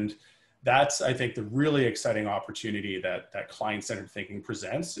 And that's, I think, the really exciting opportunity that client-centered thinking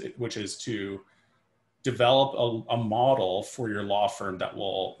presents, which is to develop a model for your law firm that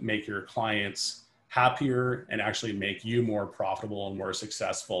will make your clients happier and actually make you more profitable and more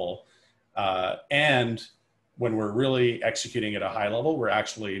successful. And when we're really executing at a high level, we're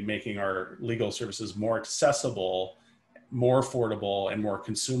actually making our legal services more accessible, more affordable, and more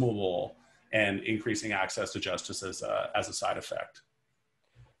consumable, and increasing access to justice as a side effect.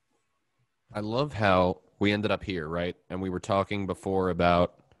 I love how we ended up here, right? And we were talking before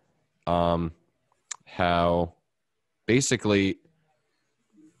about how basically,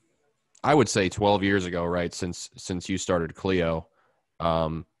 I would say 12 years ago, right, since you started Clio,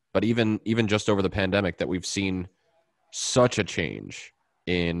 but even just over the pandemic, that we've seen such a change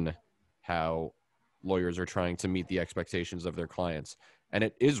in how lawyers are trying to meet the expectations of their clients. And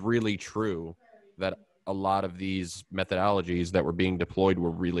it is really true that a lot of these methodologies that were being deployed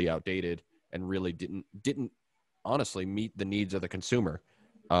were really outdated and really didn't honestly meet the needs of the consumer.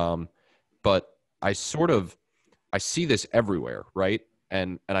 But I see this everywhere, right?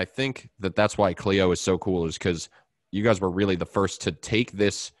 And I think that's why Clio is so cool, is because you guys were really the first to take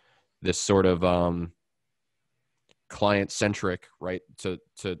this sort of client centric, right? To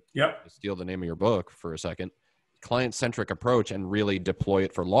Yep. steal the name of your book for a second, client centric approach, and really deploy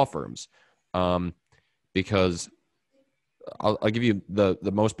it for law firms. Because I'll give you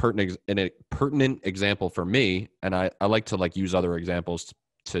the most pertinent example for me, and I like to use other examples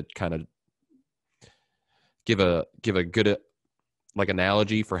to kind of give a good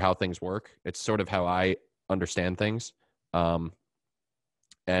analogy for how things work. It's sort of how I understand things. And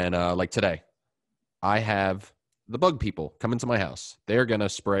like today, I have the bug people come into my house. They're going to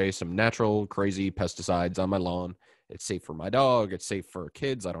spray some natural, crazy pesticides on my lawn. It's safe for my dog. It's safe for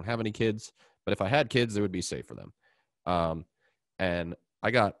kids. I don't have any kids, but if I had kids, it would be safe for them. And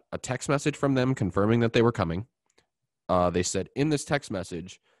I got a text message from them confirming that they were coming. They said, in this text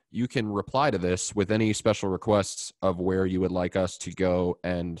message, you can reply to this with any special requests of where you would like us to go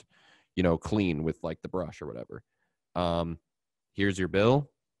and, clean with the brush or whatever. Here's your bill.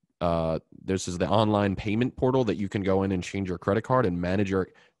 This is the online payment portal that you can go in and change your credit card and manage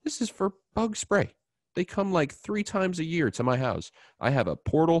this is for bug spray. They come 3 times a year to my house. I have a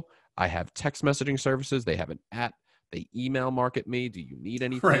portal. I have text messaging services. They have an app. They email market me. Do you need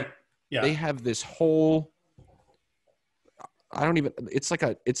anything? Right. Yeah. They have this whole,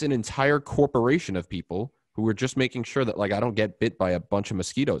 it's an entire corporation of people who are just making sure that I don't get bit by a bunch of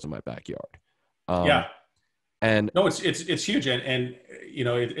mosquitoes in my backyard. Yeah. And no, it's huge. And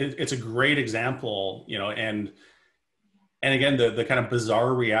it's a great example, and again, the kind of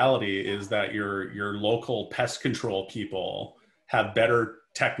bizarre reality is that your local pest control people have better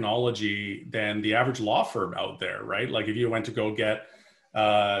technology than the average law firm out there, right? Like if you went to go get,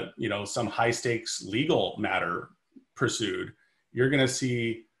 some high stakes legal matter pursued, you're going to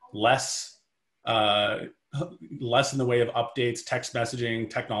see less in the way of updates, text messaging,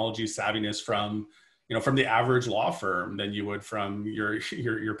 technology savviness from the average law firm than you would from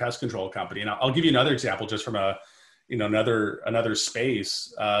your pest control company. And I'll give you another example just from another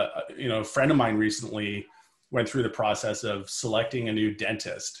space. A friend of mine recently went through the process of selecting a new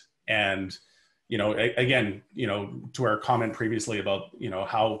dentist. And, again, to our comment previously about,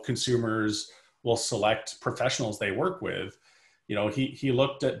 how consumers will select professionals they work with, he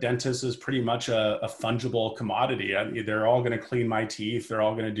looked at dentists as pretty much a fungible commodity. I mean, they're all going to clean my teeth. They're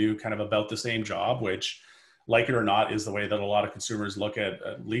all going to do kind of about the same job, which, like it or not, is the way that a lot of consumers look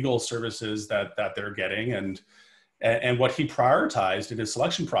at legal services that they're getting. And what he prioritized in his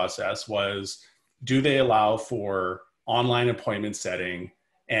selection process was, do they allow for online appointment setting,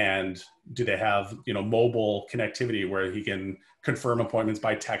 and do they have mobile connectivity where he can confirm appointments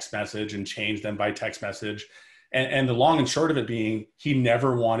by text message and change them by text message. And the long and short of it being, he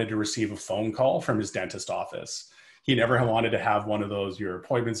never wanted to receive a phone call from his dentist office. He never wanted to have one of those, your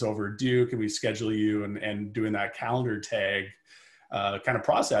appointment's overdue, can we schedule you, and doing that calendar tag kind of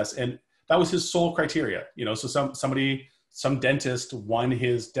process. And that was his sole criteria. So some dentist won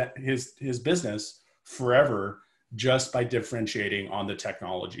his business forever just by differentiating on the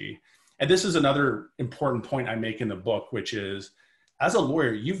technology. And this is another important point I make in the book, which is, as a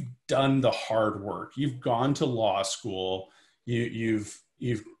lawyer, you've done the hard work. You've gone to law school. You've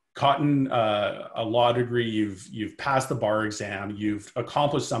gotten a law degree. You've passed the bar exam. You've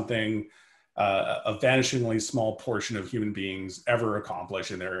accomplished something a vanishingly small portion of human beings ever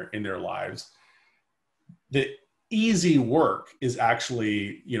accomplish in their lives. The easy work is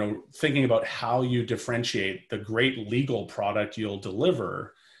actually, thinking about how you differentiate the great legal product you'll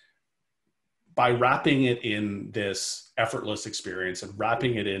deliver by wrapping it in this effortless experience and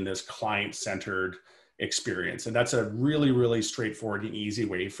wrapping it in this client-centered experience. And that's a really, really straightforward and easy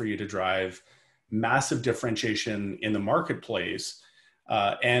way for you to drive massive differentiation in the marketplace.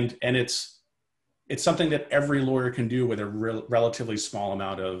 And it's something that every lawyer can do with a relatively small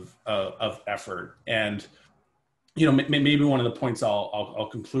amount of effort. And maybe one of the points I'll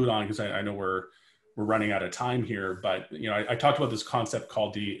conclude on, because I know we're running out of time here, but I talked about this concept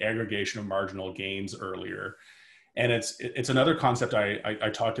called the aggregation of marginal gains earlier, and it's another concept I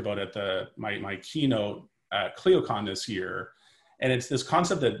talked about at my keynote at ClioCon this year, and it's this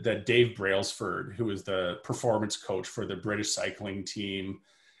concept that Dave Brailsford, who is the performance coach for the British cycling team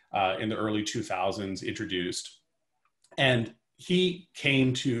in the early 2000s, introduced, and he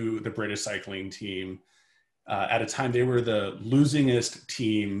came to the British cycling team at a time they were the losingest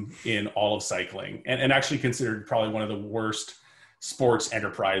team in all of cycling, and actually considered probably one of the worst sports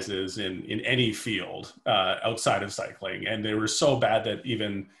enterprises in any field outside of cycling. And they were so bad that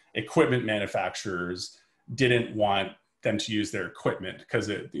even equipment manufacturers didn't want them to use their equipment because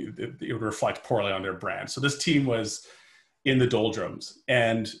it would reflect poorly on their brand. So this team was in the doldrums.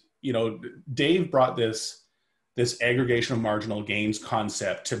 And Dave brought this aggregation of marginal gains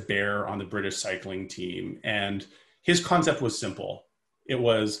concept to bear on the British cycling team. And his concept was simple. It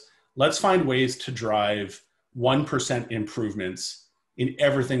was, let's find ways to drive 1% improvements in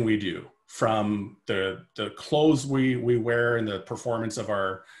everything we do, from the clothes we wear and the performance of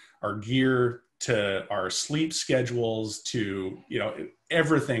our gear, to our sleep schedules, to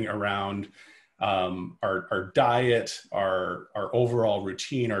everything around our diet, our overall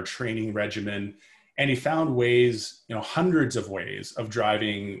routine, our training regimen. And he found ways, hundreds of ways of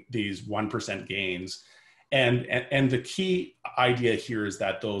driving these 1% gains. And the key idea here is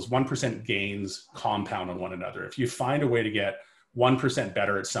that those 1% gains compound on one another. If you find a way to get 1%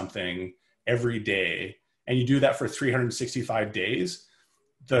 better at something every day, and you do that for 365 days,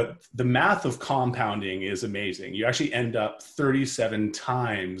 the math of compounding is amazing. You actually end up 37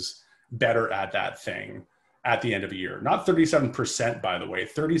 times better at that thing at the end of a year. Not 37%, by the way,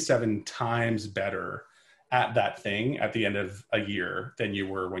 37 times better at that thing at the end of a year than you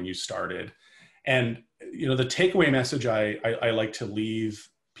were when you started. And the takeaway message I like to leave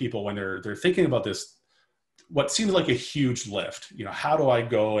people when they're thinking about this, what seems like a huge lift, how do I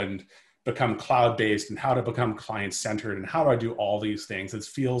go and become cloud-based, and how to become client-centered, and how do I do all these things? It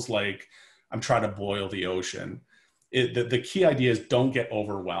feels like I'm trying to boil the ocean. The key idea is, don't get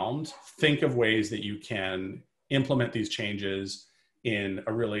overwhelmed. Think of ways that you can implement these changes in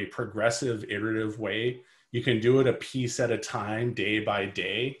a really progressive, iterative way. You can do it a piece at a time, day by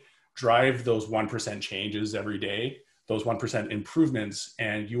day. Drive those 1% changes every day, those 1% improvements,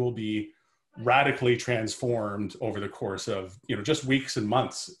 and you will be radically transformed over the course of just weeks and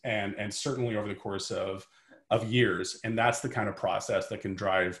months, and certainly over the course of years. And that's the kind of process that can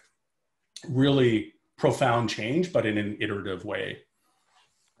drive really profound change, but in an iterative way.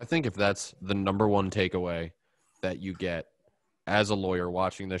 I think if that's the number one takeaway that you get as a lawyer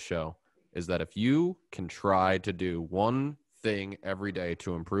watching this show, is that if you can try to do one thing every day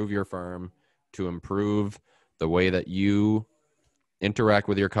to improve your firm, to improve the way that you interact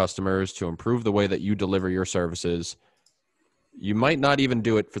with your customers, to improve the way that you deliver your services, you might not even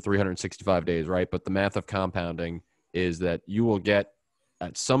do it for 365 days, right? But the math of compounding is that you will get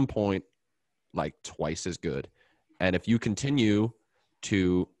at some point like twice as good. And if you continue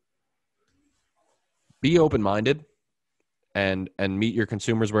to be open-minded and meet your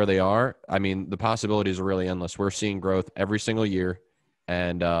consumers where they are, I mean, the possibilities are really endless. We're seeing growth every single year.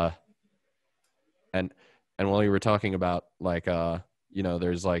 And while you were talking about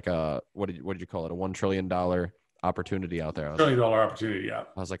there's like what did you call it? A $1 trillion opportunity out there. $1 trillion opportunity. Yeah.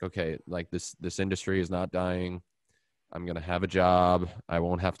 I was like, okay, like this industry is not dying. I'm going to have a job. I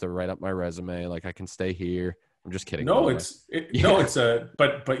won't have to write up my resume. Like, I can stay here. I'm just kidding. No, it's what's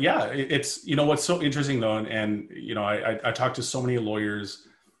so interesting though. And I talk to so many lawyers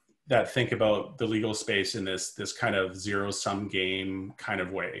that think about the legal space in this kind of zero sum game kind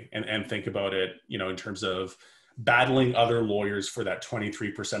of way, and think about it, in terms of battling other lawyers for that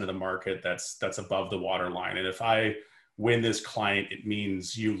 23% of the market that's above the waterline. And if I win this client, it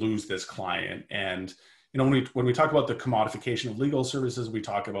means you lose this client. And when we talk about the commodification of legal services, we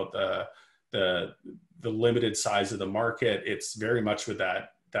talk about the the limited size of the market, it's very much with that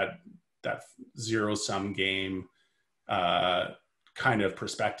zero sum game kind of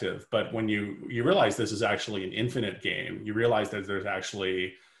perspective. But when you realize this is actually an infinite game, you realize that there's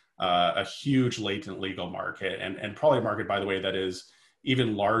actually a huge latent legal market, and probably a market, by the way, that is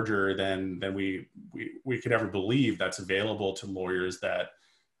even larger than we could ever believe, that's available to lawyers that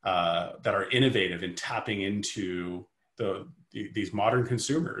are innovative in tapping into these modern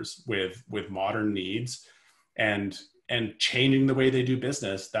consumers with modern needs and changing the way they do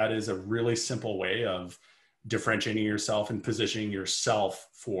business. That is a really simple way of differentiating yourself and positioning yourself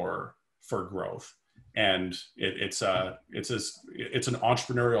for growth. And it's an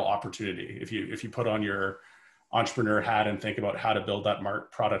entrepreneurial opportunity. If you put on your entrepreneur hat and think about how to build that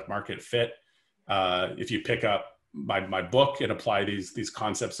product market fit, if you pick up my book and apply these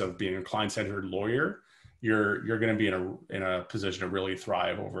concepts of being a client-centered lawyer, you're going to be in a position to really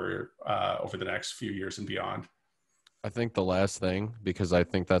thrive over the next few years and beyond. I think the last thing, because I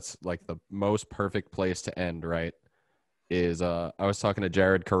think that's like the most perfect place to end, right, is I was talking to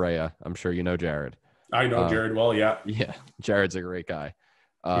Jared Correa. I'm sure you know Jared. I know Jared well, yeah. Yeah, Jared's a great guy.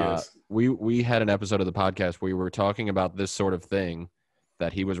 He is. We had an episode of the podcast where we were talking about this sort of thing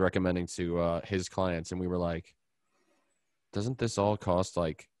that he was recommending to his clients, and we were like, doesn't this all cost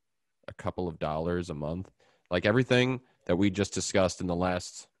like a couple of dollars a month? Like everything that we just discussed in the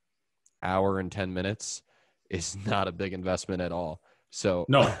last hour and 10 minutes is not a big investment at all. So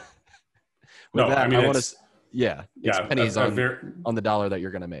no, no, that, I mean, it's pennies on the dollar that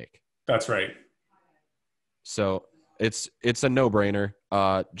you're going to make. That's right. So it's a no-brainer.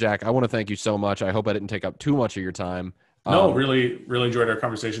 Jack, I want to thank you so much. I hope I didn't take up too much of your time. No, really, really enjoyed our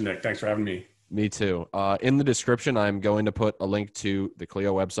conversation, Nick. Thanks for having me. Me too. In the description, I'm going to put a link to the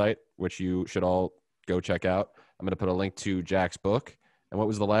Clio website, which you should all go check out. I'm going to put a link to Jack's book. And what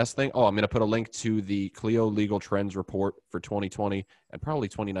was the last thing? Oh, I'm going to put a link to the Clio Legal Trends Report for 2020 and probably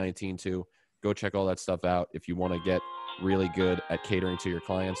 2019 too. Go check all that stuff out if you want to get really good at catering to your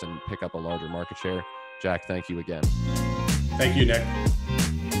clients and pick up a larger market share. Jack, thank you again. Thank you, Nick.